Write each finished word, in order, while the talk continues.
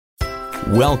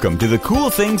Welcome to the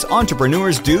Cool Things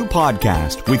Entrepreneurs Do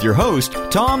podcast with your host,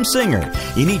 Tom Singer.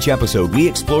 In each episode, we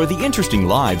explore the interesting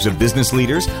lives of business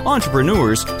leaders,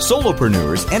 entrepreneurs,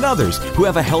 solopreneurs, and others who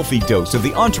have a healthy dose of the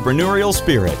entrepreneurial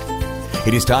spirit.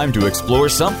 It is time to explore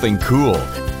something cool.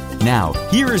 Now,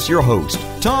 here is your host,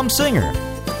 Tom Singer.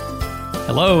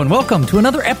 Hello and welcome to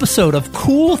another episode of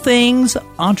Cool Things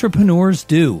Entrepreneurs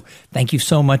Do. Thank you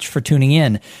so much for tuning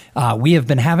in. We have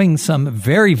been having some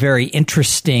very, very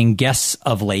interesting guests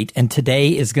of late, and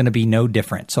today is going to be no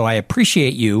different. So I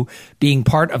appreciate you being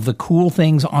part of the Cool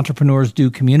Things Entrepreneurs Do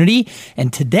community.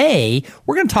 And today,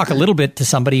 we're going to talk a little bit to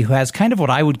somebody who has kind of what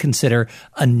I would consider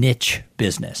a niche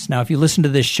business. Now, if you listen to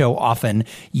this show often,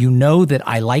 you know that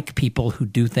I like people who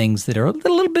do things that are a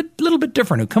little bit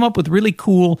different, who come up with really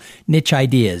cool niche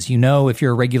ideas. You know, if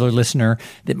you're a regular listener,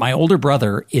 that my older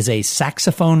brother is a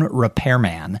saxophone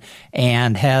repairman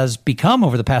and has become,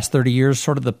 over the past 30 years,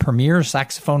 sort of the premier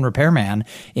saxophone repairman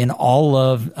in all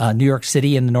of New York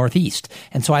City and the Northeast.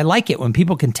 And so I like it when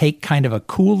people can take kind of a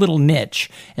cool little niche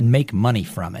and make money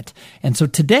from it. And so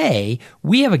today,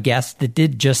 we have a guest that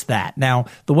did just that. Now,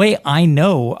 the way I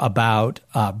know about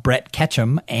Brett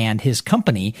Ketchum and his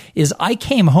company is I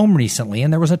came home recently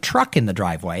and there was a truck in the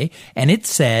driveway and it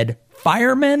said,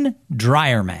 Fireman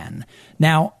Dryerman.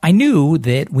 Now, I knew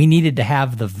that we needed to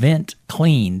have the vent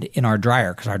cleaned in our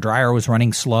dryer because our dryer was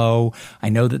running slow. I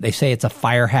know that they say it's a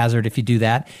fire hazard if you do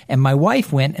that. And my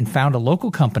wife went and found a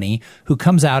local company who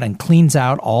comes out and cleans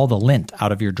out all the lint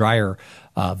out of your dryer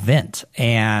vent.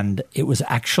 And it was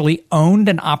actually owned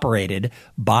and operated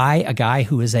by a guy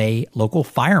who is a local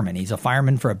fireman. He's a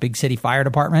fireman for a big city fire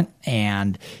department.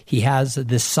 And he has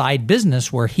this side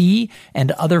business where he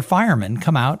and other firemen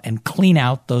come out and clean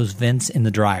out those vents in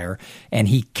the dryer. And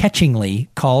he catchingly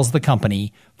calls the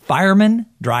company Fireman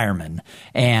Dryerman.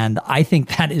 And I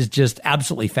think that is just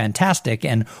absolutely fantastic.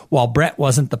 And while Brett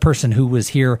wasn't the person who was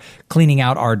here cleaning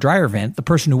out our dryer vent, the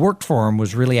person who worked for him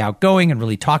was really outgoing and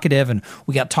really talkative. And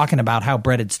we got talking about how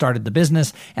Brett had started the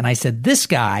business. And I said, this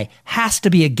guy has to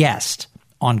be a guest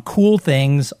on Cool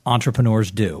Things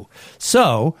Entrepreneurs Do.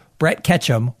 So, Brett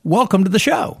Ketchum, welcome to the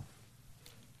show.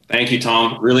 Thank you,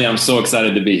 Tom. Really, I'm so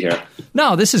excited to be here.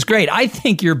 No, this is great. I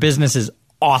think your business is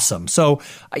awesome. So,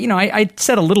 I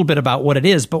said a little bit about what it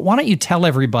is, but why don't you tell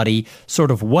everybody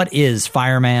sort of what is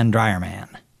Fireman Dryerman?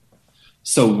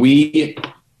 So we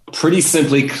pretty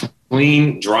simply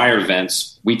clean dryer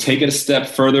vents. We take it a step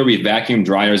further. We vacuum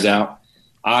dryers out.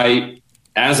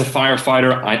 As a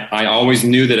firefighter, I always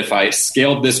knew that if I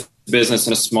scaled this business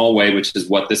in a small way, which is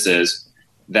what this is,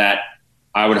 that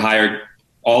I would hire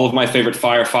all of my favorite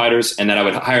firefighters and that I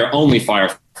would hire only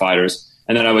firefighters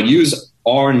and that I would use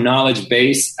our knowledge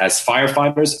base as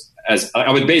firefighters, as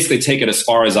I would basically take it as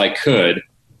far as I could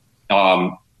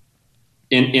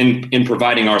in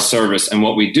providing our service. And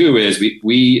what we do is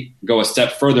we go a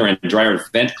step further in dryer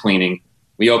vent cleaning.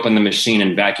 We open the machine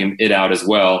and vacuum it out as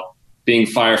well. Being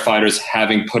firefighters,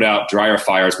 having put out dryer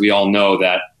fires, we all know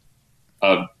that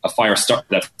a fire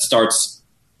that starts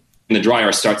in the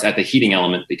dryer starts at the heating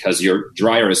element because your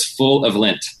dryer is full of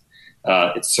lint.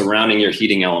 It's surrounding your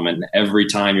heating element. And every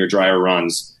time your dryer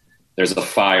runs, there's a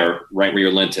fire right where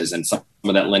your lint is. And some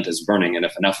of that lint is burning. And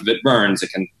if enough of it burns,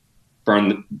 it can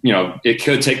burn, it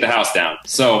could take the house down.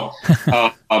 So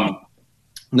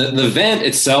the vent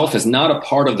itself is not a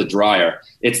part of the dryer.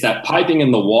 It's that piping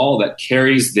in the wall that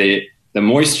carries the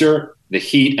moisture, the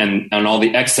heat, and all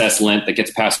the excess lint that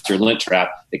gets past your lint trap.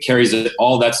 It carries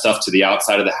all that stuff to the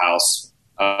outside of the house.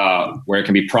 Where it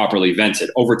can be properly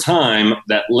vented. Over time,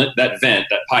 that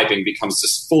piping becomes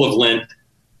just full of lint,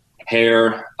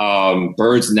 hair,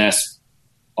 birds' nests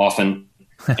often,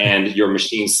 and your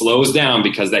machine slows down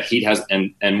because that heat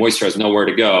and moisture has nowhere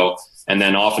to go. And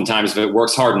then oftentimes, if it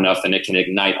works hard enough, then it can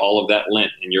ignite all of that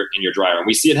lint in your dryer. And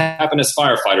we see it happen as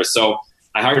firefighters. So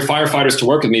I hired firefighters to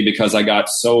work with me because I got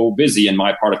so busy in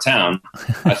my part of town.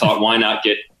 I thought, why not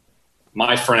get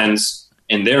my friends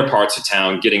in their parts of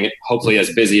town getting it hopefully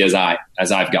as busy as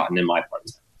I've gotten in my part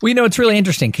of town. Well, it's really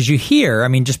interesting because you hear,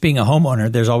 just being a homeowner,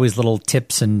 there's always little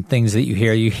tips and things that you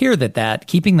hear. You hear that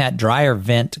keeping that dryer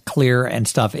vent clear and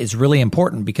stuff is really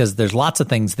important because there's lots of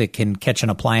things that can catch an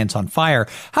appliance on fire.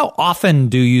 How often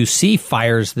do you see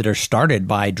fires that are started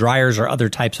by dryers or other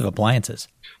types of appliances?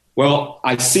 Well,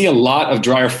 I see a lot of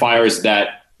dryer fires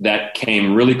that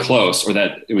came really close, or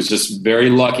that it was just very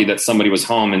lucky that somebody was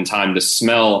home in time to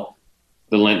smell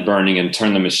the lint burning and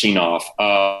turn the machine off.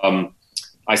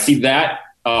 I see that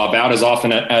about as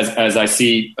often as I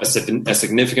see a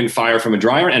significant fire from a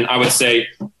dryer, and I would say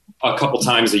a couple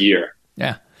times a year.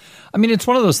 Yeah. I mean, it's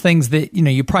one of those things that,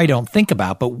 you probably don't think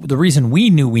about, but the reason we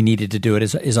knew we needed to do it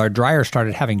is our dryer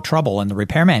started having trouble, and the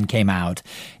repairman came out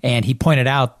and he pointed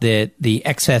out that the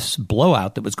excess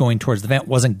blowout that was going towards the vent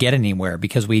wasn't getting anywhere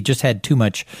because we just had too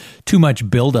much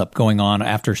buildup going on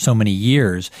after so many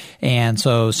years. And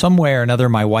so somewhere or another,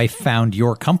 my wife found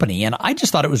your company, and I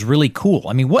just thought it was really cool.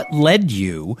 I mean, what led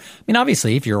you? I mean,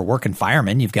 obviously, if you're a working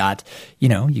fireman, you've got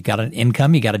an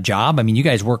income, you got a job. I mean, you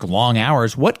guys work long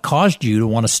hours. What caused you to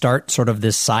want to start sort of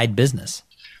this side business?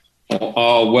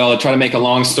 Well, to try to make a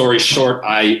long story short,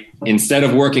 instead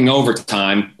of working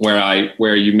overtime,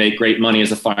 where you make great money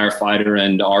as a firefighter,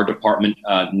 and our department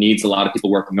needs a lot of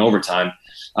people working overtime,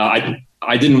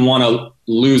 I didn't want to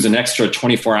lose an extra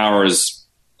 24 hours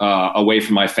away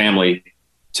from my family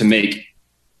to make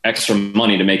extra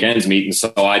money to make ends meet. And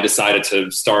so I decided to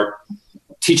start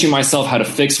teaching myself how to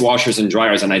fix washers and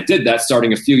dryers. And I did that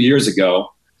starting a few years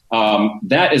ago.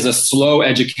 That is a slow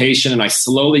education, and I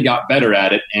slowly got better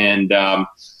at it. And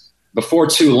before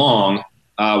too long,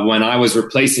 when I was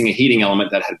replacing a heating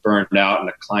element that had burned out in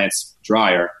a client's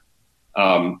dryer,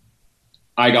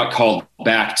 I got called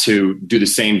back to do the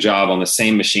same job on the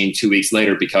same machine 2 weeks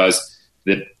later because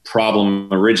the problem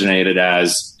originated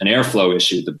as an airflow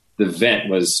issue. The vent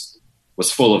was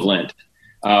full of lint.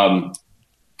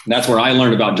 That's where I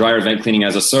learned about dryer vent cleaning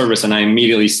as a service, and I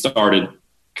immediately started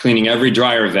cleaning every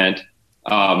dryer vent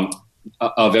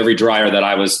of every dryer that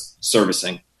I was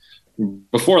servicing.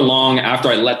 Before long, after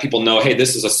I let people know, hey,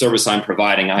 this is a service I'm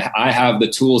providing, I have the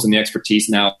tools and the expertise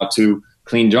now to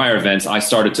clean dryer vents. I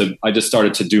just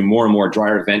started to do more and more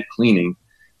dryer vent cleaning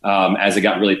as it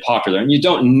got really popular. And you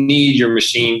don't need your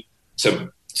machine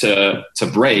to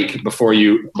break before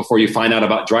you find out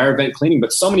about dryer vent cleaning.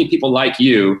 But so many people like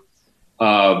you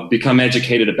become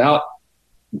educated about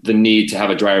the need to have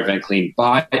a dryer vent cleaned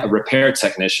by a repair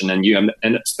technician, and you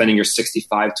end up spending your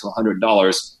 $65 to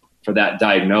 $100 for that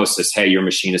diagnosis. Hey, your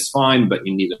machine is fine, but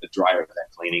you need a dryer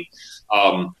vent cleaning.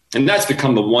 And that's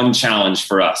become the one challenge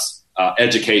for us,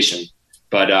 education.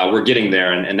 But we're getting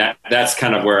there, and that's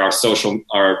kind of where our social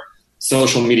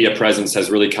media presence has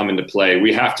really come into play.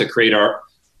 We have to create our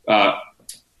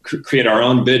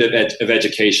own bit of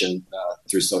education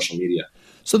through social media.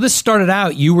 So this started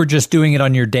out, you were just doing it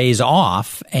on your days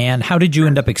off, and how did you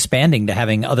end up expanding to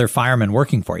having other firemen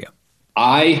working for you?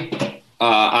 I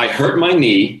hurt my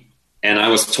knee, and I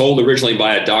was told originally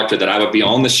by a doctor that I would be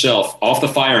on the shelf off the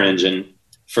fire engine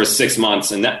for 6 months.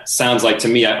 And that sounds like to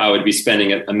me, I would be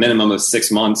spending a minimum of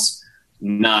 6 months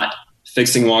not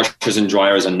fixing washers and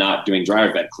dryers and not doing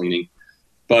dryer vent cleaning.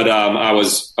 But I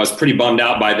was pretty bummed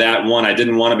out by that. One, I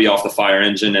didn't want to be off the fire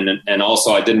engine, and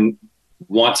also I didn't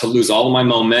want to lose all of my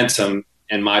momentum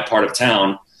in my part of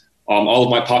town. All of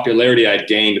my popularity I'd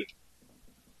gained,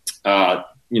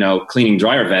 cleaning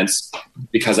dryer vents,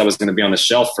 because I was going to be on the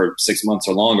shelf for 6 months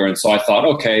or longer. And so I thought,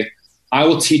 okay, I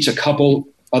will teach a couple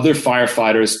other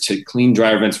firefighters to clean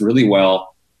dryer vents really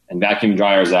well and vacuum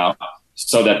dryers out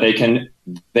so that they can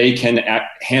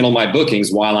handle my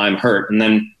bookings while I'm hurt. And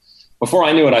then before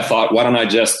I knew it, I thought, why don't I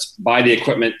just buy the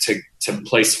equipment to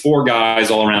place 4 guys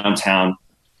all around town,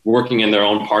 working in their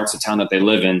own parts of town that they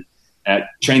live in,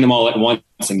 train them all at once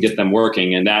and get them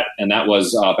working. And that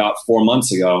was about 4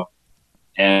 months ago.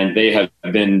 And they have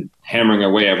been hammering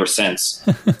away ever since.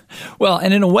 Well,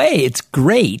 and in a way, it's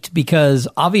great because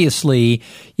obviously,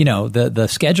 the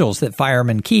schedules that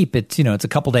firemen keep, it's a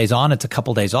couple days on, it's a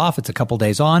couple days off, it's a couple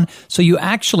days on. So you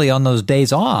actually, on those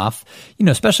days off,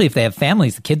 especially if they have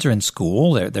families, the kids are in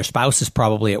school, their spouse is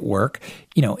probably at work,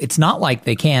 it's not like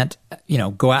they can't,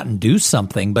 go out and do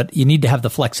something, but you need to have the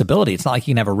flexibility. It's not like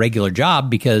you can have a regular job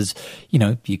because,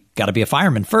 you got to be a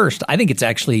fireman first. I think it's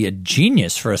actually a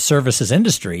genius for a services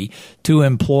industry to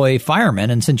employ firemen.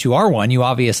 And since you are one, you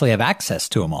obviously have access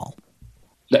to them all.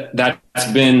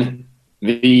 That's been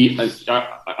I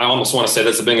almost want to say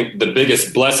that's been the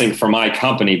biggest blessing for my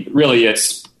company. Really,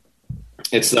 it's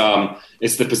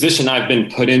the position I've been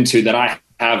put into that I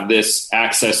have this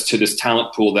access to this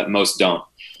talent pool that most don't.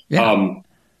 Yeah.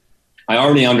 I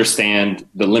already understand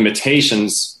the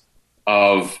limitations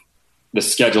of the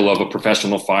schedule of a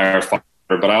professional firefighter,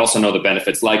 but I also know the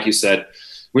benefits. Like you said,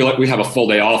 we have a full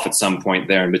day off at some point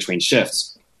there in between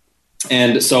shifts.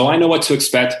 And so I know what to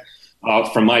expect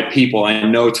from my people. I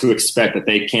know to expect that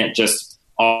they can't just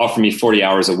offer me 40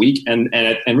 hours a week. And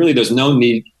really there's no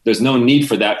need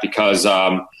for that because,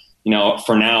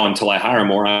 for now, until I hire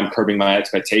more, I'm curbing my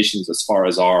expectations as far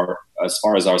as our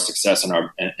success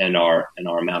and our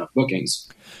amount of bookings.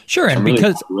 Sure. And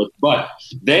but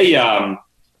they, I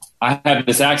have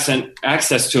this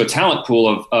access to a talent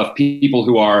pool of people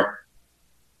who are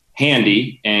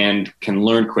handy and can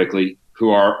learn quickly, who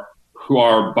are who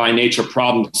are by nature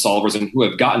problem solvers and who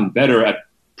have gotten better at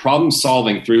problem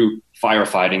solving through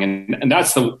firefighting. And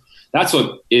that's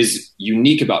what is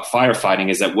unique about firefighting,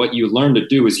 is that what you learn to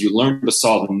do is you learn to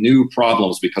solve new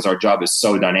problems because our job is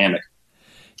so dynamic.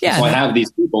 Yeah. So I have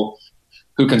these people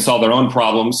who can solve their own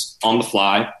problems on the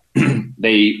fly.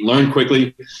 They learn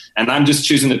quickly, and I'm just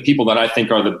choosing the people that I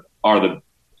think are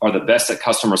the best at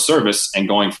customer service and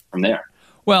going from there.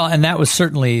 Well, and that was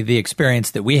certainly the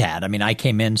experience that we had. I mean, I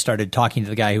came in, started talking to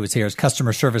the guy who was here. His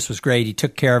customer service was great. He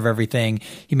took care of everything.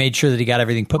 He made sure that he got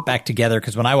everything put back together,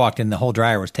 because when I walked in, the whole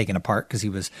dryer was taken apart because he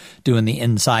was doing the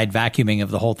inside vacuuming of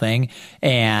the whole thing.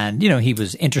 And, he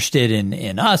was interested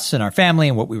in us and our family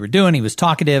and what we were doing. He was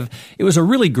talkative. It was a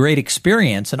really great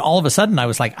experience. And all of a sudden I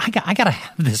was like, I got to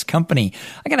have this company.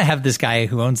 I got to have this guy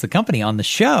who owns the company on the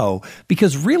show,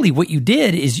 because really what you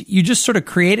did is you just sort of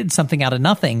created something out of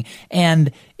nothing.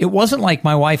 And it wasn't like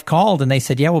my wife called and they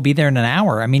said, yeah, we'll be there in an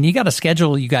hour. I mean, you got to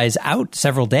schedule you guys out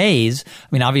several days. I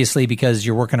mean, obviously because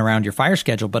you're working around your fire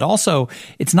schedule, but also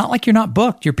it's not like you're not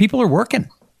booked. Your people are working.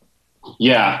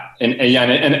 Yeah. And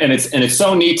it's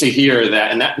so neat to hear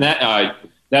that. And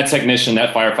that technician,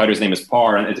 that firefighter's name is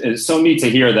Parr. And it's so neat to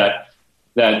hear that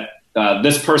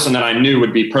this person that I knew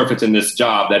would be perfect in this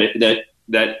job,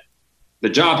 that the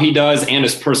job he does and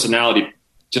his personality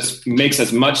just makes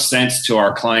as much sense to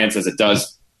our clients as it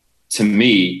does to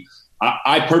me.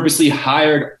 I purposely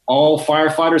hired all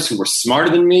firefighters who were smarter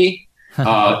than me.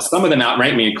 Some of them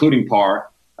outrank me, including Parr,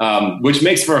 which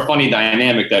makes for a funny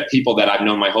dynamic, that people that I've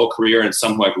known my whole career and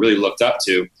some who I've really looked up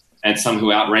to and some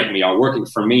who outrank me are working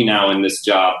for me now in this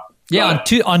job. Yeah,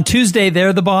 on Tuesday,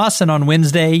 they're the boss, and on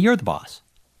Wednesday, you're the boss.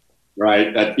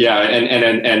 Right.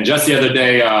 And just the other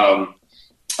day, I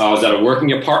was at a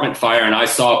working apartment fire, and I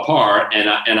saw Parr,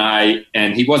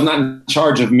 and he was not in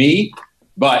charge of me,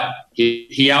 but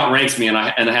he outranks me, and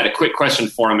I had a quick question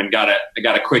for him and got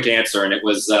a quick answer, and it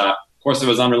was of course it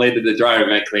was unrelated to dryer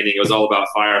vent cleaning. It was all about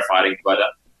firefighting, but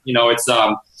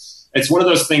it's one of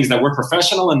those things that we're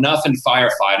professional enough in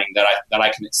firefighting that I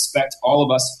can expect all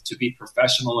of us to be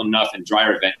professional enough in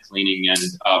dryer vent cleaning, and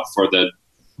for the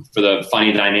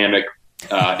funny dynamic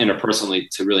interpersonally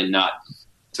to really not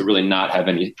have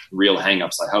any real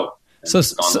hangups, I hope.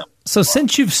 So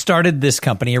since you've started this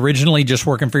company, originally just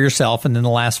working for yourself, and then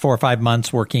the last 4 or 5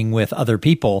 months working with other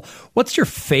people, what's your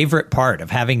favorite part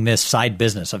of having this side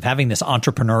business, of having this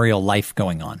entrepreneurial life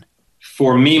going on?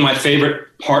 For me, my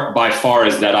favorite part by far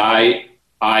is that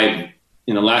I've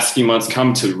in the last few months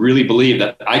come to really believe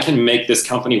that I can make this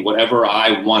company whatever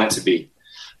I want it to be.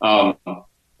 I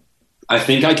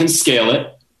think I can scale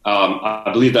it. I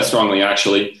believe that strongly,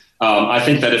 actually. I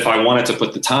think that if I wanted to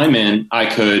put the time in, I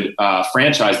could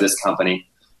franchise this company,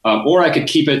 or I could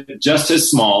keep it just as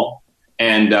small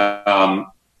and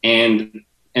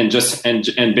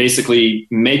basically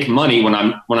make money when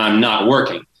I'm not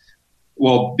working.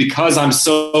 Well, because I'm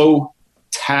so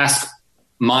task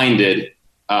minded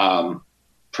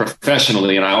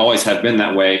professionally, and I always have been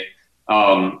that way.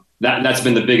 That's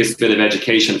been the biggest bit of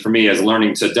education for me, is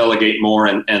learning to delegate more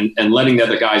and letting the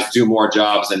other guys do more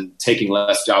jobs and taking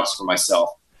less jobs for myself.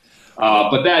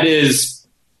 But that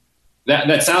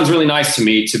sounds really nice to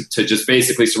me, to just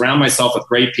basically surround myself with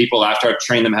great people after I've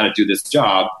trained them how to do this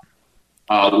job,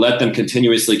 let them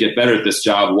continuously get better at this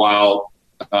job while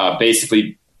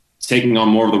basically taking on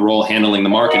more of the role, handling the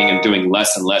marketing, and doing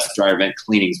less and less dryer vent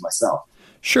cleanings myself.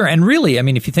 Sure. And really, I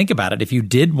mean, if you think about it, if you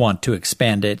did want to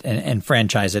expand it and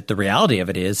franchise it, the reality of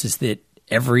it is that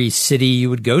every city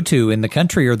you would go to in the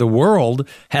country or the world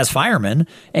has firemen.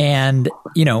 And,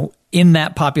 in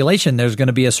that population, there's going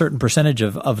to be a certain percentage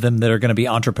of them that are going to be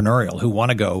entrepreneurial, who want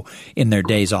to go in their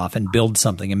days off and build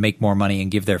something and make more money and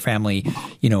give their family,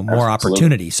 more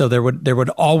opportunity. So there would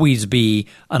always be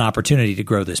an opportunity to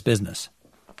grow this business.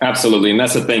 Absolutely. And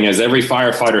that's the thing, is every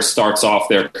firefighter starts off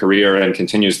their career and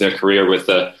continues their career with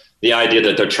the idea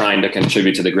that they're trying to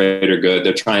contribute to the greater good.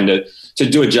 They're trying to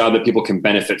do a job that people can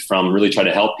benefit from, really try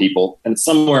to help people. And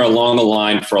somewhere along the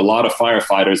line, for a lot of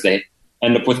firefighters, they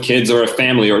end up with kids or a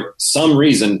family or some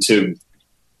reason to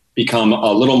become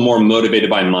a little more motivated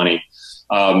by money.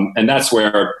 And that's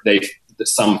where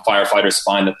some firefighters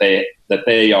find that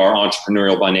they are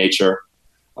entrepreneurial by nature.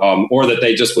 Or that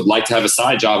they just would like to have a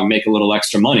side job and make a little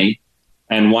extra money.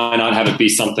 And why not have it be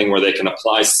something where they can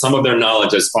apply some of their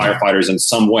knowledge as firefighters in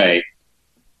some way,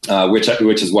 which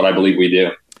is what I believe we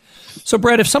do. So,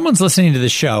 Brett, if someone's listening to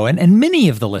this show, and many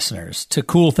of the listeners to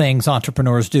Cool Things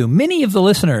Entrepreneurs Do, many of the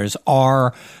listeners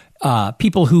are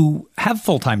people who have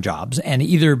full-time jobs, and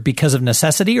either because of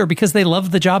necessity or because they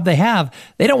love the job they have,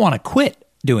 they don't want to quit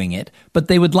doing it, but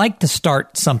they would like to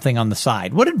start something on the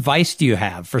side. What advice do you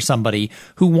have for somebody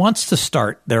who wants to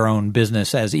start their own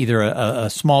business as either a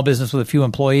small business with a few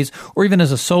employees or even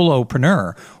as a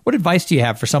solopreneur? What advice do you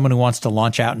have for someone who wants to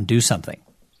launch out and do something?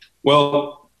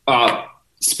 Well,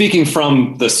 speaking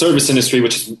from the service industry,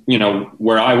 which is,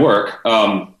 where I work,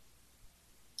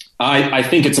 I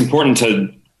think it's important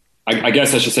to, I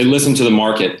guess I should say, listen to the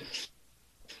market.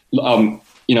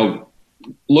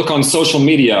 Look on social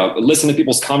media, listen to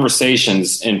people's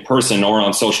conversations in person or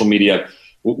on social media.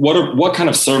 What kind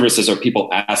of services are people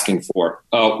asking for?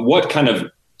 What kind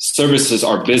of services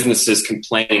are businesses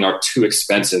complaining are too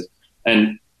expensive?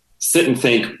 And sit and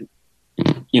think,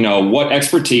 what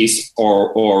expertise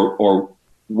or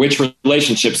which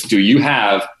relationships do you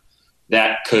have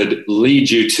that could lead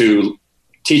you to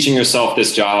teaching yourself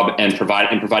this job and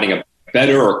providing a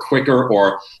better or quicker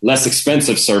or less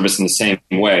expensive service in the same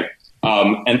way.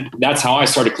 And that's how I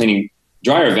started cleaning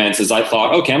dryer vents, is I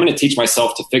thought, okay, I'm going to teach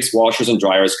myself to fix washers and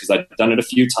dryers because I've done it a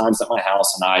few times at my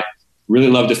house and I really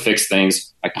love to fix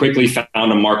things. I quickly found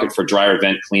a market for dryer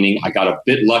vent cleaning. I got a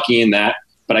bit lucky in that,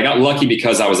 but I got lucky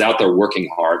because I was out there working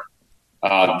hard.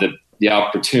 The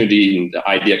opportunity and the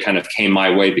idea kind of came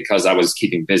my way because I was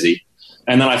keeping busy.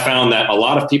 And then I found that a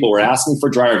lot of people were asking for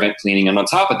dryer vent cleaning. And on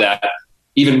top of that,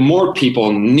 even more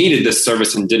people needed this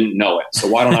service and didn't know it. So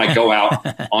why don't I go out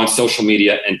on social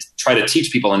media and try to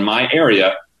teach people in my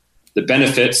area the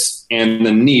benefits and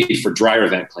the need for dryer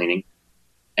vent cleaning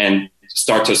and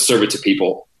start to serve it to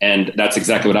people. And that's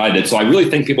exactly what I did. So I really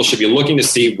think people should be looking to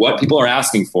see what people are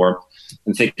asking for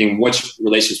and thinking, which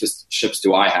relationships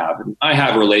do I have? And I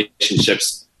have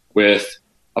relationships with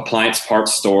appliance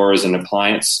parts stores and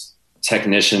appliance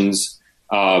technicians.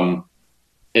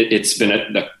 It's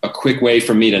been a quick way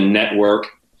for me to network,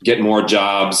 get more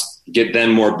jobs, get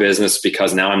them more business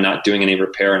because now I'm not doing any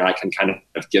repair and I can kind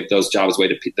of give those jobs away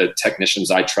to the technicians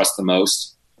I trust the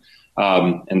most.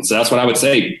 And so that's what I would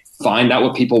say. Find out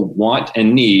what people want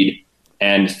and need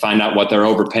and find out what they're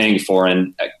overpaying for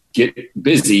and get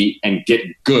busy and get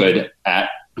good at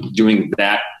doing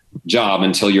that job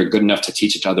until you're good enough to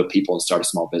teach it to other people and start a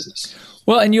small business.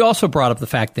 Well, and you also brought up the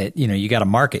fact that, you got a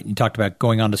market. You talked about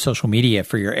going onto social media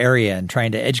for your area and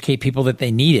trying to educate people that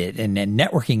they need it and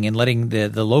networking and letting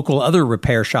the local other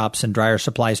repair shops and dryer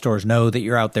supply stores know that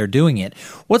you're out there doing it.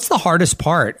 What's the hardest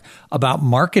part about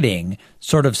marketing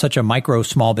sort of such a micro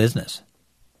small business?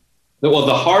 Well,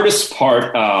 the hardest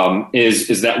part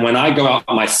is that when I go out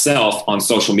myself on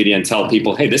social media and tell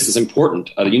people, hey, this is important.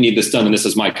 You need this done and this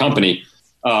is my company.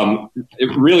 That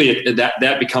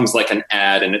becomes like an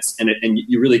ad, and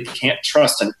you really can't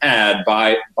trust an ad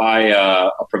by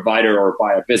a provider or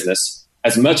by a business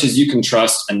as much as you can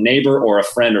trust a neighbor or a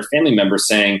friend or family member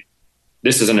saying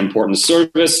this is an important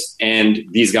service and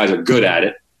these guys are good at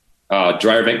it.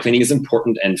 Dryer vent cleaning is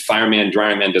important, and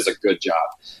Dryerman does a good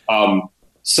job.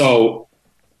 So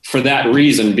for that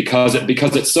reason, because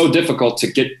it's so difficult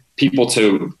to get people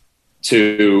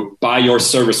to buy your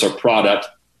service or product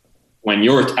when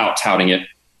you're out touting it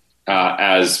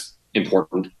as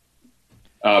important,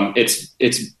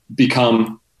 it's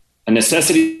become a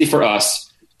necessity for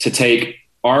us to take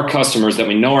our customers that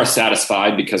we know are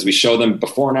satisfied because we show them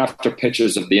before and after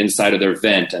pictures of the inside of their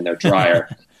vent and their dryer.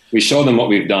 We show them what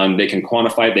we've done. They can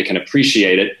quantify it. They can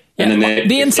appreciate it. Yeah, and then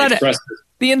the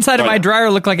inside of my dryer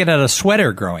looked like it had a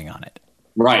sweater growing on it.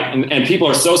 Right. And people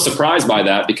are so surprised by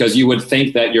that because you would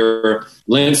think that your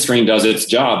lint screen does its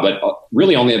job, but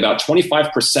really only about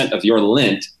 25% of your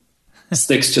lint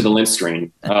sticks to the lint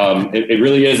screen. It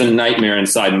really is a nightmare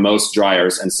inside most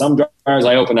dryers. And some dryers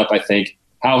I open up, I think,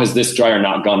 how has this dryer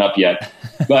not gone up yet?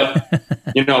 But,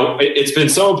 it's been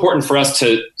so important for us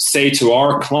to say to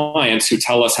our clients who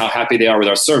tell us how happy they are with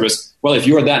our service, well, if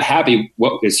you are that happy,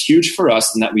 what is huge for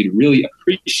us and that we'd really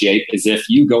appreciate is if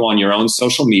you go on your own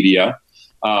social media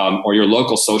or your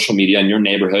local social media in your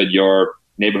neighborhood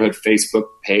Facebook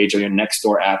page or your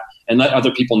Nextdoor app and let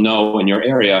other people know in your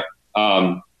area,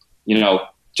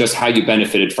 just how you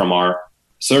benefited from our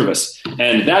service.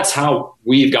 And that's how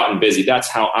we've gotten busy. That's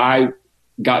how I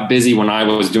got busy when I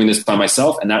was doing this by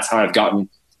myself. And that's how I've gotten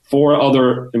 4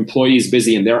 other employees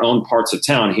busy in their own parts of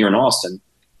town here in Austin.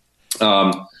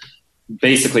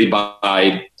 Basically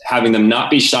by having them not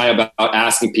be shy about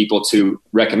asking people to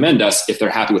recommend us if they're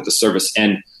happy with the service.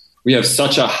 And we have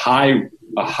such a high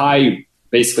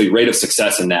basically rate of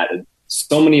success in that. And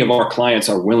so many of our clients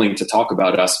are willing to talk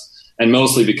about us, and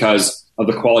mostly because of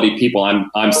the quality people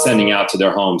I'm sending out to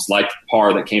their homes, like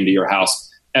Par that came to your house.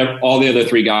 all the other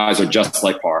three guys are just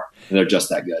like par. They're just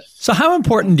that good. So how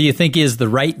important do you think is the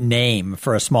right name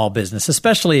for a small business,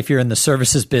 especially if you're in the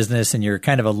services business and you're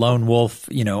kind of a lone wolf,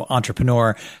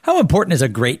 entrepreneur? How important is a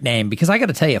great name? Because I got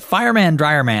to tell you, Fireman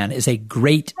Dryerman is a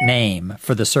great name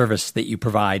for the service that you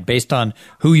provide based on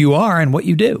who you are and what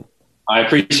you do. I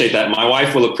appreciate that. My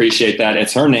wife will appreciate that.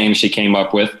 It's her name she came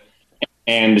up with.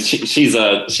 And she's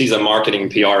a marketing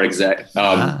PR exec.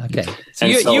 Okay. So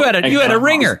you had a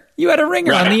ringer. You had a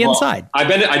ringer on the inside. I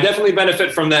definitely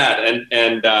benefit from that.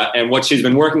 And what she's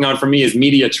been working on for me is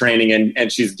media training,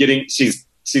 and she's getting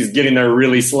there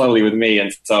really slowly with me.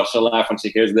 And so she'll laugh when she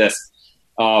hears this.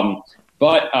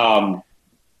 But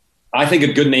I think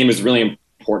a good name is really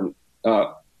important.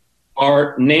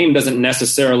 Our name doesn't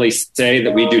necessarily say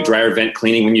that we do dryer vent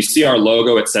cleaning. When you see our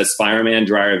logo, it says Fireman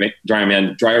Dryer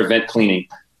Vent Cleaning.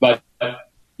 But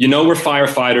we're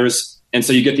firefighters, and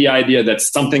so you get the idea that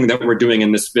something that we're doing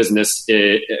in this business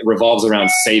it revolves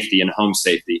around safety and home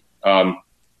safety.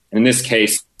 In this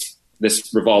case,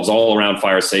 this revolves all around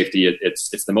fire safety.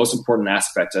 It's the most important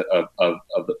aspect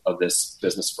of this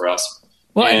business for us.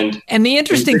 Well, and the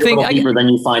interesting thing, then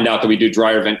you find out that we do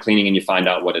dryer vent cleaning, and you find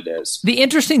out what it is. The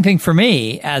interesting thing for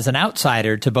me as an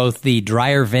outsider to both the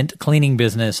dryer vent cleaning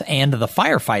business and the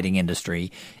firefighting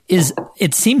industry is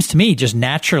it seems to me just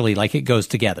naturally like it goes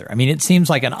together. I mean, it seems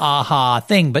like an aha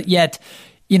thing, but yet,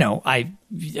 I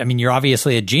mean, you're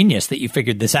obviously a genius that you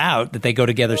figured this out, that they go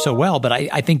together so well. But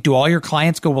I think, do all your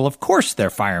clients go, well, of course they're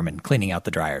firemen cleaning out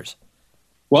the dryers?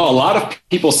 Well, a lot of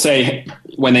people say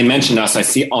when they mention us, I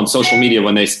see on social media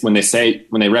when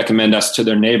they recommend us to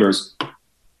their neighbors,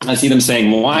 I see them saying,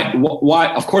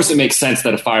 why? Of course, it makes sense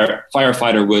that a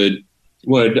firefighter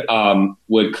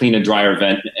would clean a dryer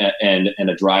vent and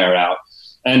a dryer out.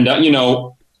 And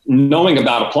knowing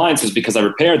about appliances because I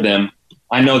repaired them,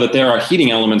 I know that there are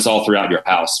heating elements all throughout your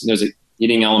house. There's a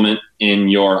heating element in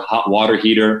your hot water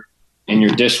heater, in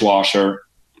your dishwasher,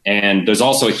 and there's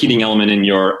also a heating element in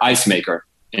your ice maker.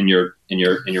 In your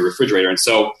refrigerator. And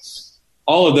so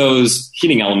all of those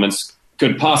heating elements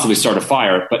could possibly start a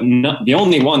fire, but the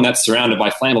only one that's surrounded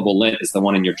by flammable lint is the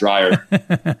one in your dryer.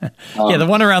 The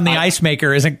one around the ice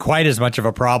maker isn't quite as much of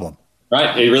a problem.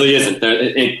 Right. It really isn't.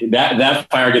 That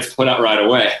fire gets put out right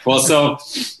away. Well, so,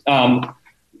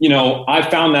 I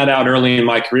found that out early in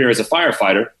my career as a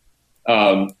firefighter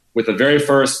with the very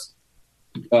first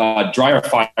dryer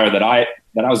fire that I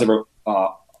was ever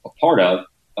a part of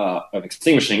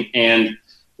extinguishing. And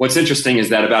what's interesting is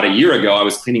that about a year ago, I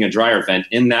was cleaning a dryer vent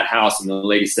in that house, and the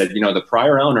lady said, the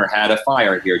prior owner had a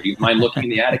fire here. Do you mind looking in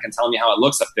the attic and telling me how it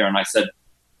looks up there? And I said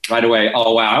right away,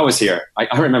 oh, wow, I was here.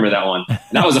 I remember that one.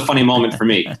 That was a funny moment for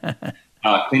me,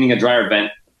 cleaning a dryer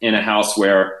vent in a house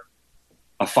where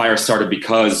a fire started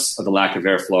because of the lack of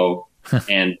airflow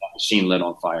and the machine lit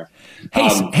on fire.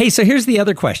 Hey, so here's the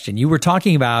other question. You were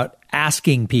talking about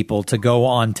asking people to go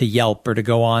on to Yelp or to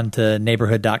go on to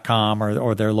neighborhood.com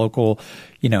or their local,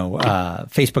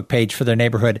 Facebook page for their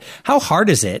neighborhood. How hard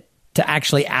is it to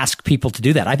actually ask people to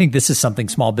do that? I think this is something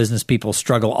small business people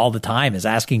struggle all the time, is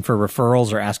asking for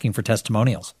referrals or asking for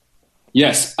testimonials.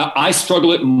 Yes, I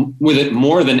struggle with it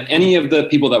more than any of the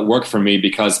people that work for me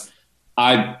because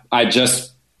I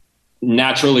just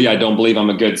naturally, I don't believe I'm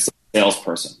a good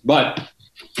salesperson. But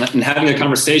in having a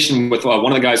conversation with one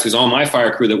of the guys who's on my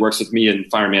fire crew that works with me in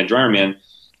Fireman Dryerman,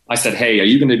 I said, hey, are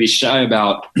you going to be shy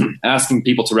about asking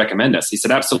people to recommend us? He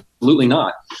said, absolutely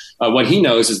not. What he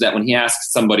knows is that when he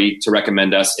asks somebody to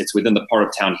recommend us, it's within the part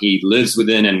of town he lives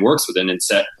within and works within.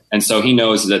 And so he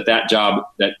knows that job,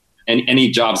 that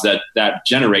any jobs that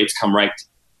generates come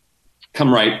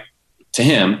right to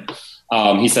him.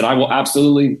 He said, I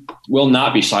will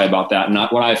not be shy about that. And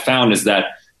what I've found is that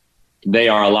they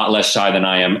are a lot less shy than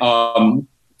I am.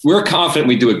 We're confident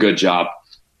we do a good job.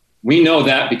 We know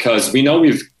that because we know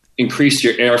we've increased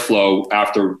your airflow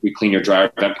after we clean your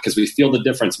dryer vent because we feel the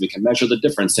difference. We can measure the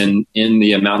difference in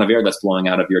the amount of air that's blowing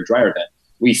out of your dryer vent.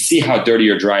 We see how dirty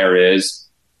your dryer is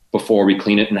before we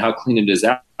clean it and how clean it is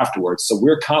afterwards. So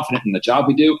we're confident in the job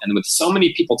we do. And with so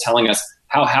many people telling us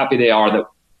how happy they are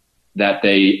that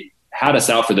they had us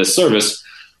out for this service,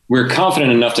 we're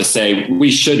confident enough to say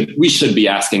we should be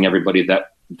asking everybody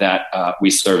that we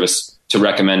service to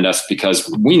recommend us because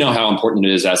we know how important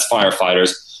it is as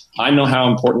firefighters. I know how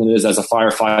important it is as a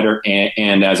firefighter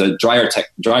and as a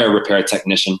dryer repair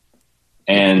technician.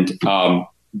 And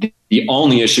the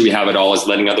only issue we have at all is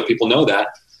letting other people know that.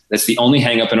 That's the only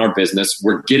hang up in our business.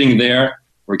 We're getting there.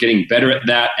 We're getting better at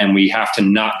that. And we have to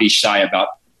not be shy about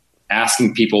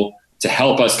asking people to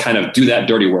help us kind of do that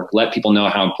dirty work, let people know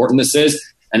how important this is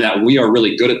and that we are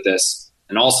really good at this.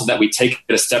 And also that we take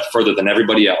it a step further than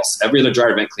everybody else, every other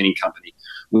dryer vent cleaning company.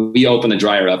 we open the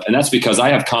dryer up. And that's because I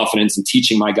have confidence in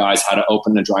teaching my guys how to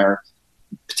open the dryer,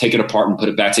 take it apart and put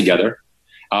it back together.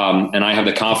 And I have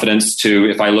the confidence to,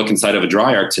 if I look inside of a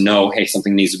dryer, to know, hey,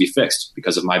 something needs to be fixed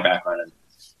because of my background in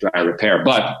dryer repair.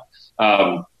 But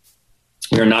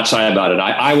we're not shy about it.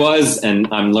 I was, and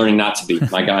I'm learning not to be.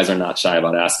 My guys are not shy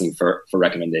about asking for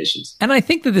recommendations. And I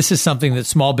think that this is something that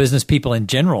small business people in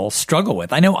general struggle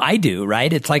with. I know I do,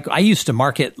 right? It's like I used to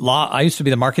be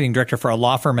the marketing director for a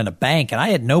law firm and a bank, and I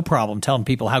had no problem telling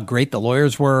people how great the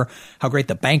lawyers were, how great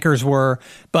the bankers were.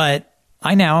 But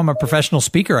I'm a professional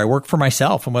speaker. I work for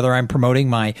myself. And whether I'm promoting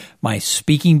my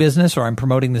speaking business or I'm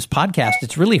promoting this podcast,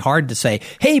 it's really hard to say,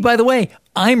 hey, by the way,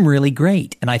 I'm really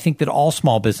great. And I think that all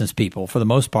small business people, for the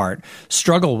most part,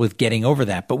 struggle with getting over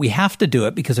that. But we have to do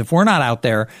it, because if we're not out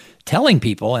there telling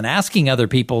people and asking other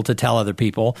people to tell other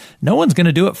people, no one's going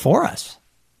to do it for us.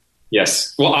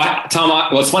 Yes. Well,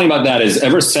 Tom, what's funny about that is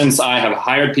ever since I have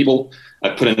hired people, I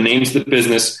put a name to the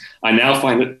business, I now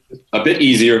find it a bit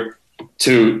easier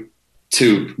to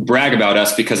brag about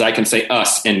us, because I can say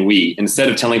us and we. Instead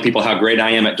of telling people how great I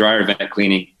am at dryer vent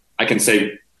cleaning, I can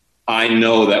say, I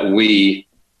know that we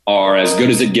are as good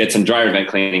as it gets in dryer vent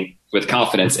cleaning with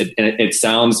confidence. It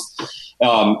sounds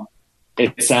a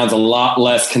lot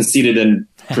less conceited and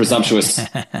presumptuous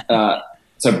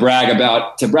to brag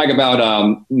about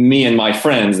me and my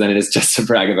friends than it is just to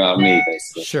brag about me,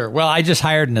 basically. Sure. Well, I just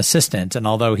hired an assistant, and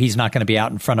although he's not going to be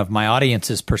out in front of my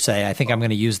audiences per se, I think I'm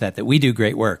going to use that we do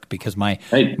great work, because my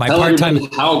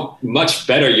part-time, how much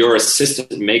better your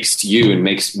assistant makes you and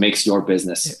makes your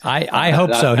business. I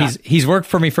hope so. He's worked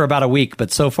for me for about a week,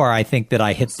 but so far I think that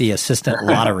I hit the assistant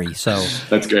lottery. So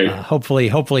that's great.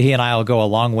 Hopefully he and I will go a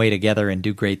long way together and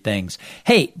do great things.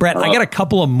 Hey, Brett, I got a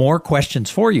couple of more questions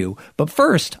for you, but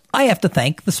first, I have to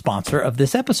thank the sponsor of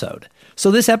this episode.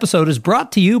 So this episode is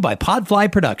brought to you by Podfly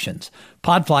Productions.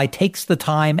 Podfly takes the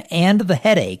time and the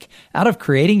headache out of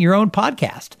creating your own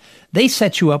podcast. They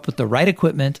set you up with the right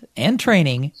equipment and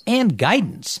training and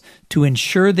guidance to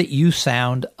ensure that you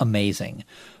sound amazing.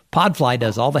 Podfly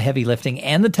does all the heavy lifting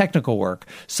and the technical work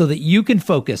so that you can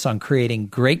focus on creating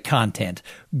great content,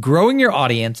 growing your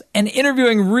audience, and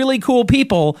interviewing really cool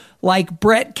people like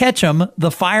Brett Ketchum,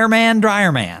 the Fireman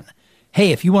Dryerman.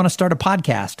 Hey, if you want to start a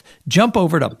podcast, jump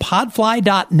over to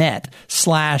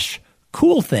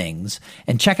podfly.net/coolthings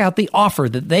and check out the offer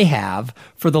that they have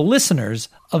for the listeners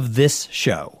of this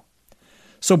show.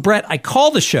 So, Brett, I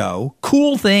call the show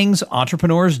Cool Things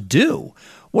Entrepreneurs Do.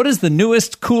 What is the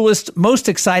newest, coolest, most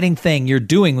exciting thing you're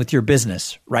doing with your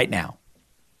business right now?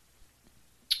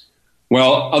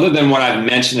 Well, other than what I've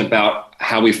mentioned about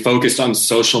how we focused on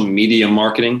social media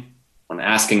marketing, on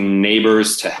asking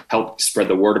neighbors to help spread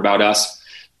the word about us.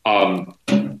 And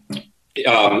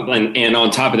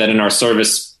on top of that, in our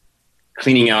service,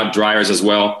 cleaning out dryers as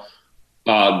well.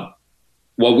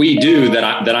 What we do that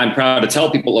I'm proud to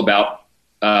tell people about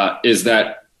is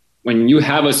that when you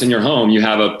have us in your home, you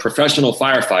have a professional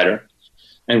firefighter.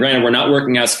 And granted, we're not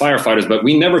working as firefighters, but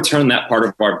we never turn that part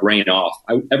of our brain off.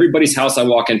 Everybody's house I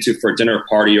walk into for a dinner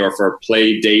party or for a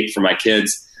play date for my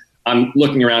kids, I'm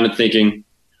looking around and thinking,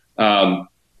 how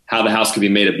the house could be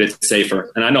made a bit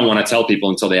safer. And I don't want to tell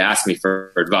people until they ask me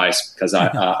for advice, because I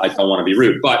don't want to be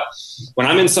rude. But when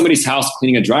I'm in somebody's house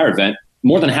cleaning a dryer vent,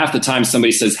 more than half the time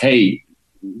somebody says, hey,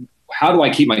 how do I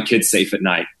keep my kids safe at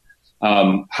night?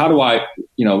 How do I,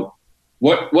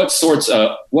 what sort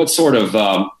of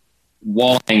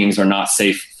wall hangings are not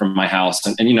safe from my house?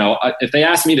 And if they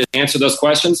ask me to answer those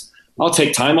questions, I'll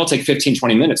take time. I'll take 15,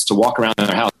 20 minutes to walk around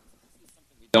their house.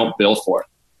 We don't bill for it.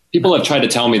 People have tried to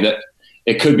tell me that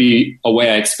it could be a way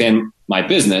I expand my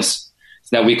business,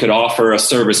 so that we could offer a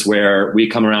service where we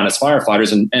come around as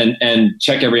firefighters and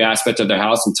check every aspect of their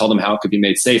house and tell them how it could be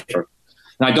made safer.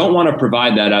 And I don't want to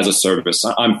provide that as a service.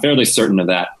 I'm fairly certain of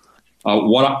that.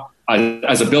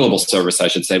 As a billable service, I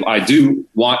should say. I do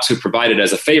want to provide it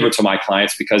as a favor to my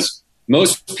clients, because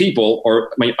most people,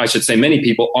 or I should say many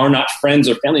people, are not friends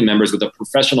or family members with a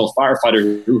professional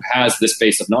firefighter who has this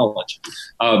base of knowledge.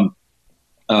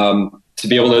 To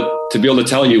be able to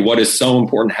tell you what is so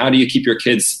important. How do you keep your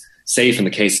kids safe in the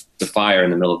case of fire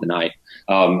in the middle of the night?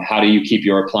 How do you keep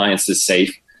your appliances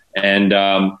safe? And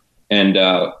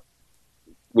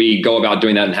we go about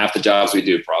doing that in half the jobs we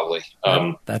do, probably.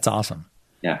 That's awesome.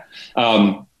 Yeah.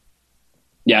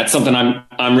 It's something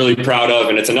I'm really proud of.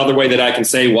 And it's another way that I can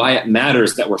say why it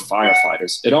matters that we're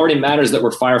firefighters. It already matters that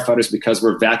we're firefighters because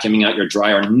we're vacuuming out your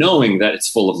dryer, knowing that it's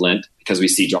full of lint, because we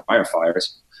see dryer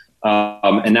fires.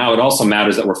 And now it also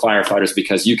matters that we're firefighters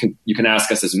because you can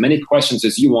ask us as many questions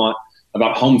as you want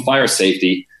about home fire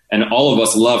safety. And all of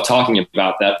us love talking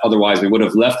about that. Otherwise, we would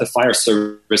have left the fire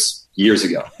service years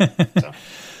ago.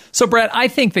 So, Brett, I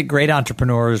think that great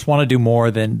entrepreneurs want to do more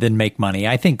than make money.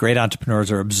 I think great entrepreneurs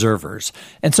are observers.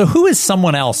 And so who is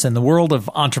someone else in the world of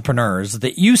entrepreneurs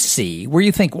that you see where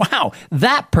you think, wow,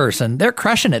 that person, they're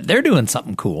crushing it. They're doing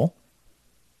something cool.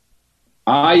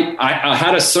 I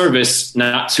had a service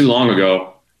not too long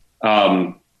ago.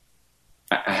 I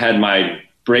had my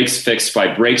brakes fixed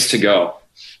by Brakes to Go.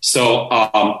 So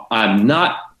I'm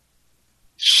not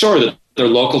sure that they're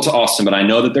local to Austin, but I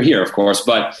know that they're here, of course.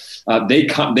 But they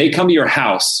come to your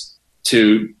house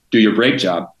to do your brake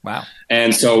job. Wow!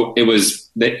 And so it was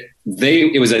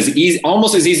it was as easy,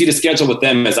 almost as easy to schedule with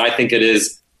them as I think it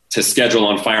is to schedule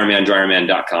on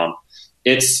FiremanDryerman.com.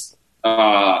 It's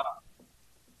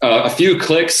a few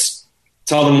clicks.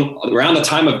 Tell them around the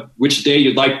time of which day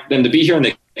you'd like them to be here, and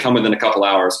they come within a couple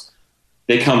hours.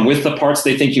 They come with the parts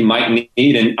they think you might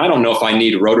need, and I don't know if I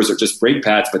need rotors or just brake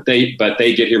pads, but they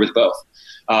get here with both.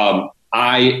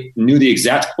 I knew the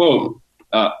exact quote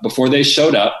before they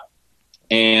showed up,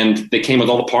 and they came with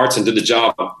all the parts and did the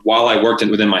job while I worked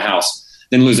within my house.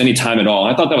 Didn't lose any time at all.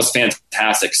 And I thought that was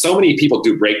fantastic. So many people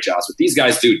do brake jobs, but these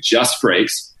guys do just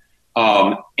brakes,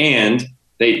 and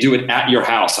they do it at your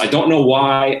house. I don't know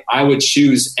why I would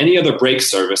choose any other brake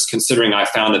service, considering I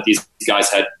found that these guys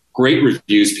had great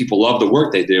reviews. People love the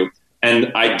work they do, and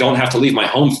I don't have to leave my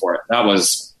home for it. That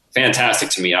was fantastic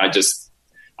to me.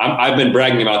 I've been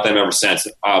bragging about them ever since.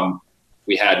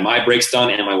 We had my brakes done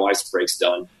and my wife's brakes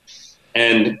done.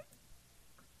 And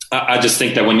I just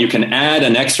think that when you can add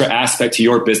an extra aspect to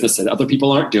your business that other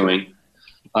people aren't doing,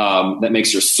 that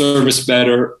makes your service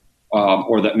better,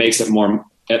 or that makes it more,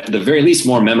 at the very least,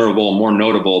 more memorable, more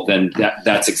notable, then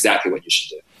that's exactly what you should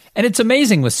do. And it's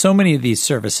amazing with so many of these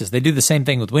services. They do the same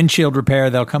thing with windshield repair.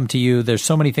 They'll come to you. There's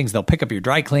so many things. They'll pick up your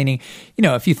dry cleaning. You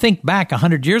know, if you think back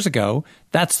 100 years ago,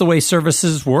 that's the way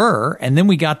services were. And then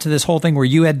we got to this whole thing where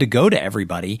you had to go to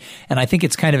everybody. And I think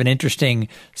it's kind of an interesting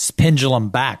pendulum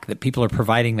back that people are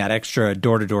providing that extra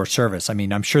door-to-door service. I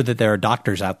mean, I'm sure that there are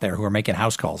doctors out there who are making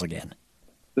house calls again.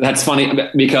 That's funny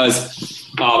because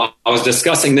I was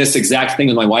discussing this exact thing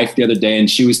with my wife the other day, and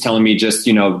she was telling me just,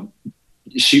 you know,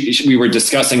 we were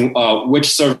discussing which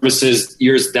services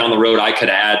years down the road I could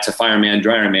add to Fireman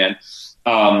Dryerman.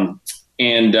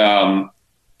 And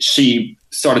she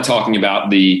started talking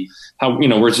about how, you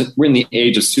know, we're in the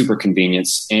age of super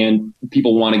convenience, and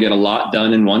people want to get a lot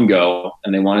done in one go,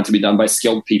 and they want it to be done by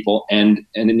skilled people, and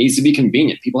it needs to be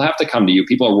convenient. People have to come to you.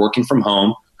 People are working from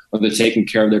home, or they're taking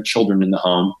care of their children in the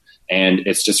home. And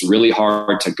it's just really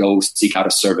hard to go seek out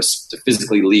a service, to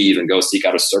physically leave and go seek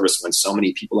out a service when so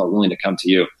many people are willing to come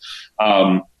to you.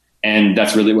 And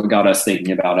that's really what got us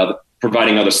thinking about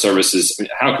providing other services.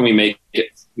 How can we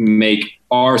make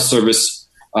our service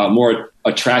more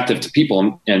attractive to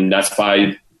people? And that's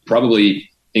by probably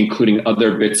including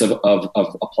other bits of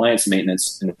appliance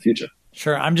maintenance in the future.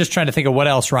 Sure. I'm just trying to think of what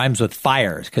else rhymes with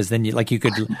fires, because then you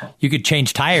could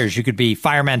change tires. You could be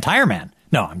Fireman Tire Man.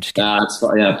 No, I'm just kidding.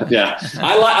 Yeah.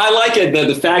 I like it.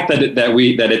 The fact that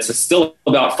it's still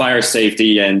about fire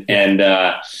safety and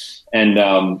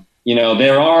you know,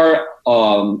 there are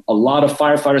a lot of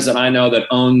firefighters that I know that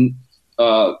own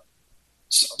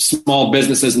small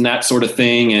businesses and that sort of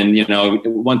thing. And, you know,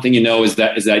 one thing you know is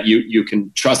that you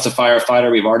can trust a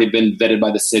firefighter. We've already been vetted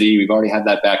by the city. We've already had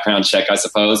that background check, I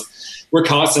suppose. We're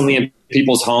constantly in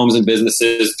people's homes and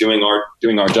businesses doing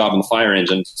our job in the fire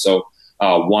engine. So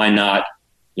why not,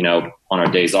 you know, on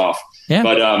our days off? Yeah.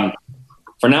 But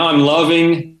for now, I'm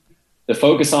loving the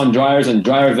focus on dryers and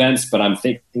dryer vents, but I'm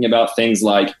thinking about things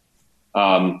like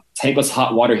tankless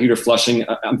hot water heater flushing.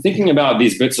 I'm thinking about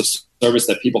these bits of service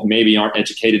that people maybe aren't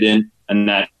educated in, and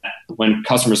that when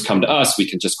customers come to us, we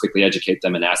can just quickly educate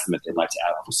them and ask them if they'd like to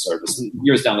add on a service. And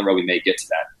years down the road, we may get to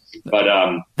that. But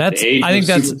the age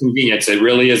of super convenience, it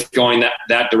really is going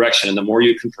that direction. And the more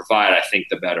you can provide, I think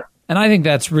the better. And I think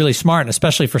that's really smart,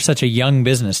 especially for such a young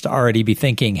business to already be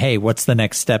thinking, hey, what's the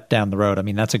next step down the road? I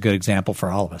mean, that's a good example for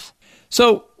all of us.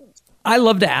 So I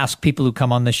love to ask people who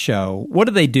come on this show, what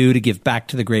do they do to give back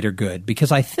to the greater good?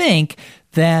 Because I think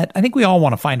we all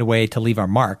want to find a way to leave our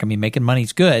mark. I mean, making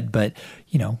money's good, but,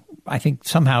 you know, I think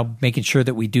somehow making sure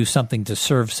that we do something to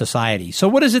serve society. So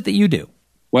what is it that you do?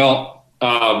 Well,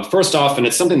 first off, and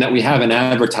it's something that we haven't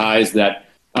advertised, that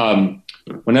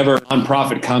whenever a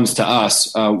nonprofit comes to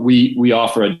us, we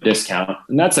offer a discount.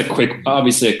 And that's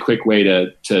obviously a quick way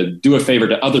to do a favor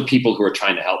to other people who are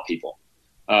trying to help people.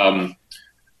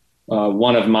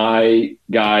 One of my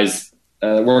guys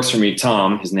works for me,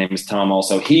 Tom. His name is Tom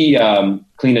also. He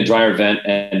cleaned a dryer vent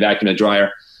and vacuumed a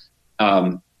dryer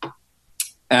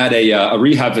at a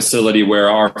rehab facility where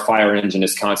our fire engine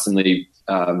is constantly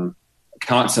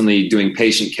constantly doing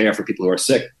patient care for people who are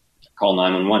sick, call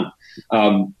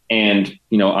 911. And,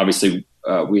 obviously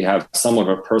we have somewhat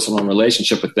of a personal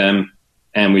relationship with them,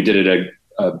 and we did it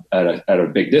at a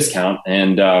big discount.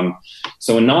 And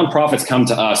so when nonprofits come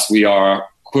to us, we are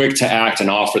quick to act and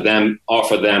offer them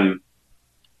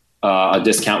a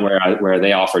discount where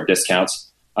they offer discounts.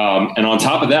 And on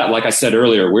top of that, like I said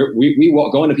earlier, we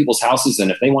go into people's houses, and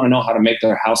if they want to know how to make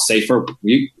their house safer,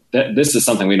 this is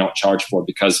something we don't charge for,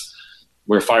 because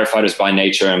we're firefighters by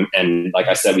nature. And like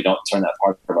I said, we don't turn that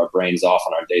part of our brains off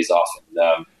on our days off.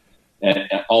 And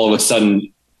all of a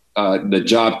sudden, the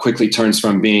job quickly turns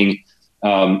from being,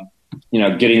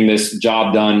 getting this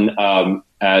job done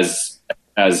as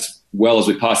well as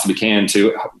we possibly can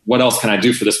to what else can I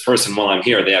do for this person while I'm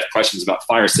here? They have questions about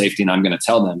fire safety, and I'm going to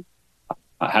tell them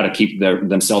how to keep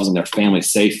themselves and their family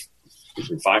safe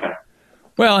from fire.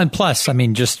 Well, and plus,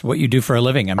 just what you do for a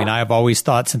living. I've always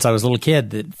thought since I was a little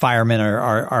kid that firemen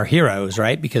are heroes,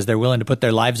 right? Because they're willing to put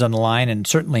their lives on the line. And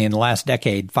certainly in the last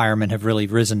decade, firemen have really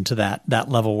risen to that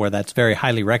level where that's very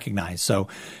highly recognized. So,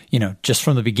 just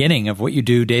from the beginning of what you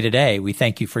do day to day, we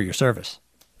thank you for your service.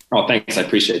 Oh, thanks. I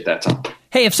appreciate that, Tom.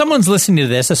 Hey, if someone's listening to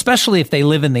this, especially if they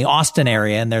live in the Austin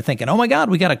area and they're thinking, oh my God,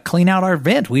 we got to clean out our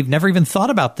vent. We've never even thought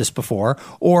about this before.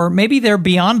 Or maybe they're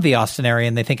beyond the Austin area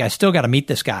and they think, I still got to meet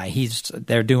this guy.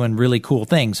 They're doing really cool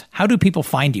things. How do people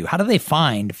find you? How do they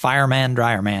find Fireman,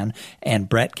 Dryerman, and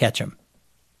Brett Ketchum?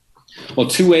 Well,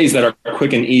 two ways that are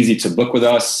quick and easy to book with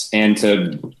us and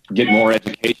to get more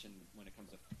education when it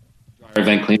comes to dryer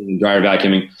vent cleaning and dryer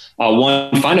vacuuming.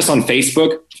 One, find us on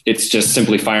Facebook. It's just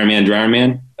simply Fireman,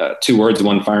 Dryerman, 2 words,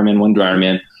 one fireman, one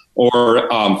dryerman. Or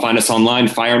find us online,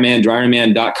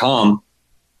 firemandryerman.com.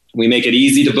 We make it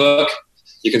easy to book.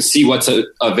 You can see what's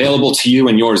available to you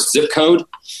in your zip code.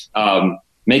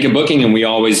 Make a booking, and we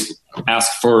always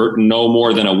ask for no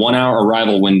more than a 1-hour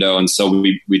arrival window. And so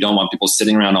we don't want people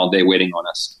sitting around all day waiting on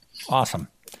us. Awesome.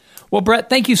 Well, Brett,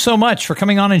 thank you so much for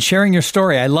coming on and sharing your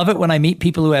story. I love it when I meet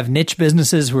people who have niche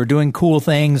businesses who are doing cool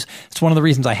things. It's one of the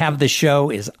reasons I have this show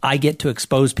is I get to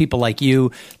expose people like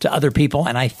you to other people.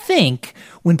 And I think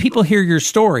when people hear your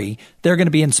story, they're going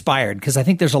to be inspired, because I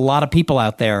think there's a lot of people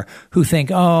out there who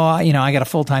think, I got a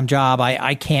full-time job.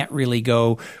 I can't really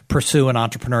go pursue an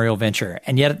entrepreneurial venture.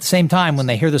 And yet at the same time, when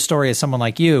they hear the story of someone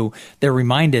like you, they're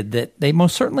reminded that they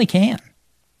most certainly can.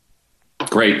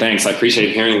 Great. Thanks. I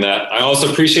appreciate hearing that. I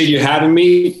also appreciate you having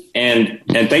me. And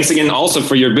thanks again also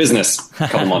for your business a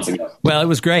couple months ago. Well, it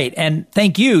was great. And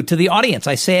thank you to the audience.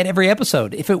 I say it every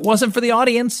episode. If it wasn't for the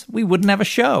audience, we wouldn't have a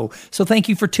show. So thank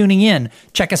you for tuning in.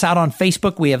 Check us out on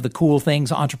Facebook. We have the Cool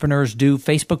Things Entrepreneurs Do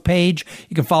Facebook page.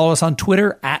 You can follow us on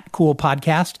Twitter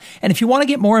 @CoolPodcast. And if you want to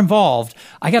get more involved,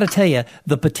 I got to tell you,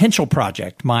 the Potential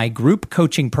Project, my group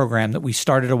coaching program that we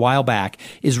started a while back,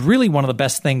 is really one of the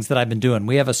best things that I've been doing.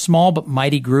 We have a small but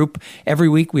mighty group. Every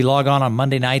week we log on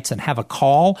Monday nights and have a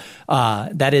call.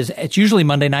 It's usually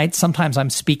Monday nights. Sometimes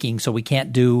I'm speaking, so we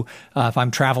can't do, if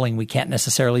I'm traveling, we can't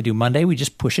necessarily do Monday. We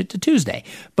just push it to Tuesday.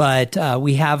 But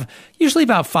we have usually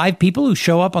about 5 people who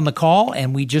show up on the call,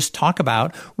 and we just talk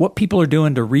about what people are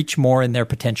doing to reach more in their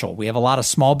potential. We have a lot of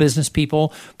small business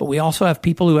people, but we also have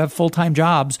people who have full-time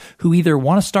jobs who either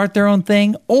want to start their own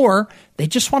thing or they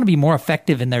just want to be more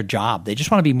effective in their job. They just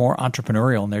want to be more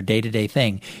entrepreneurial in their day-to-day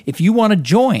thing. If you want to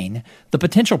join the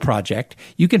Potential Project,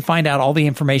 you can find out all the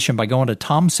information by going to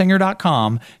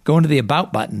tomsinger.com, going to the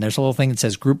About button. There's a little thing that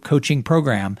says Group Coaching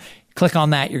Program. Click on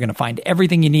that. You're going to find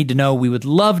everything you need to know. We would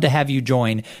love to have you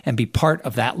join and be part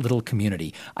of that little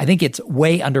community. I think it's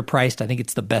way underpriced. I think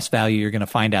it's the best value you're going to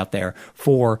find out there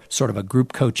for sort of a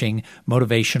group coaching,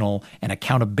 motivational, and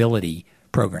accountability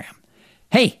program.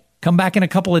 Hey, come back in a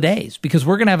couple of days, because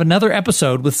we're going to have another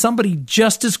episode with somebody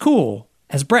just as cool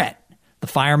as Brett, the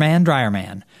Fireman,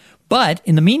 Dryerman. But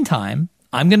in the meantime,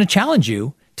 I'm going to challenge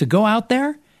you to go out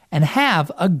there and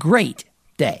have a great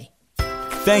day.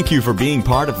 Thank you for being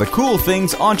part of the Cool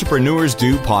Things Entrepreneurs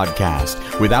Do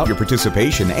podcast. Without your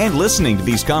participation and listening to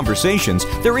these conversations,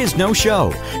 there is no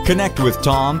show. Connect with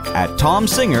Tom at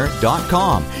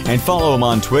tomsinger.com and follow him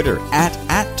on Twitter at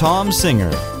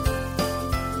 @TomSinger.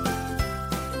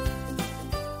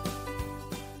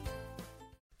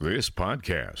 This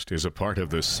podcast is a part of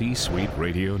the C-Suite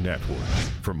Radio Network.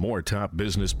 For more top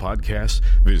business podcasts,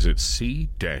 visit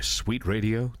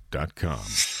c-suiteradio.com.